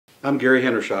I'm Gary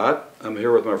Hendershott. I'm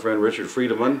here with my friend Richard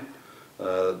Friedemann.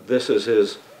 This is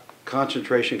his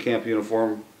concentration camp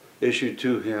uniform issued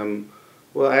to him.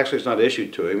 Well, actually, it's not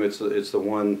issued to him. It's the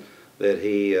one that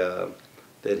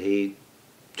he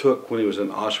took when he was in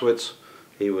Auschwitz.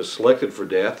 He was selected for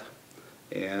death,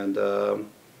 and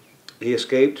he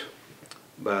escaped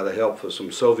by the help of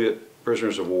some Soviet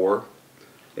prisoners of war.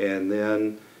 And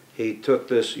then he took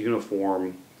this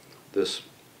uniform, this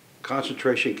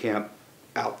concentration camp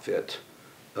outfit,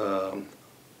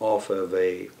 off of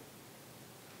a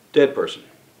dead person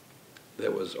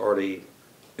that was already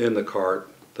in the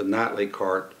cart, the nightly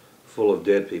cart full of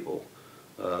dead people.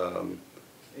 And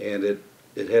it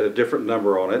had a different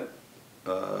number on it.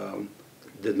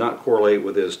 Did not correlate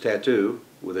with his tattoo,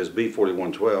 with his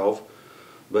B4112,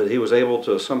 but he was able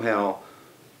to somehow,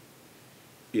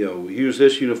 use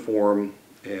this uniform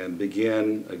and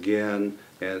begin again,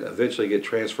 and eventually get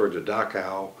transferred to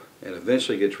Dachau, and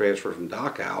eventually get transferred from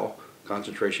Dachau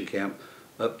concentration camp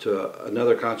up to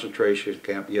another concentration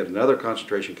camp, yet another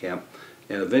concentration camp,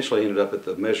 and eventually ended up at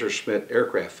the Messerschmitt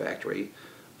aircraft factory.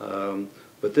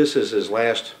 But this is his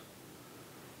last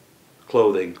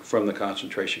clothing from the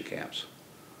concentration camps.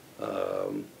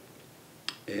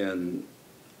 And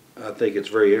I think it's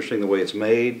very interesting the way it's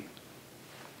made.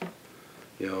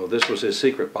 This was his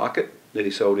secret pocket that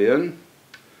he sewed in.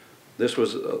 This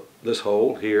was this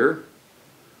hole here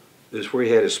is where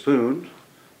he had his spoon,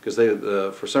 because they,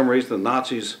 for some reason, the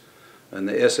Nazis and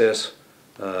the SS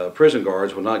prison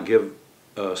guards would not give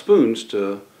spoons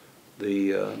to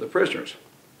the prisoners.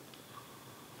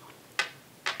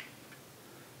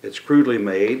 It's crudely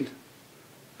made.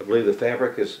 I believe the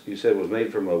fabric, as you said, was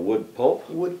made from a wood pulp.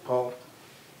 Wood pulp.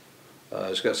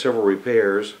 It's got several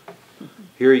repairs.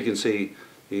 Here you can see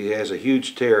he has a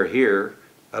huge tear here.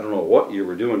 I don't know what you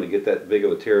were doing to get that big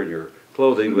of a tear in your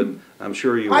clothing, but I'm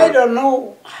sure you were. I don't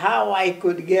know how I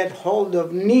could get hold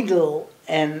of needle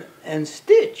and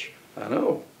stitch. I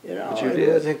know. But you it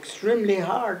did. was extremely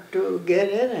hard to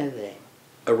get anything.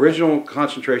 Original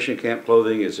concentration camp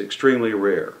clothing is extremely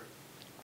rare.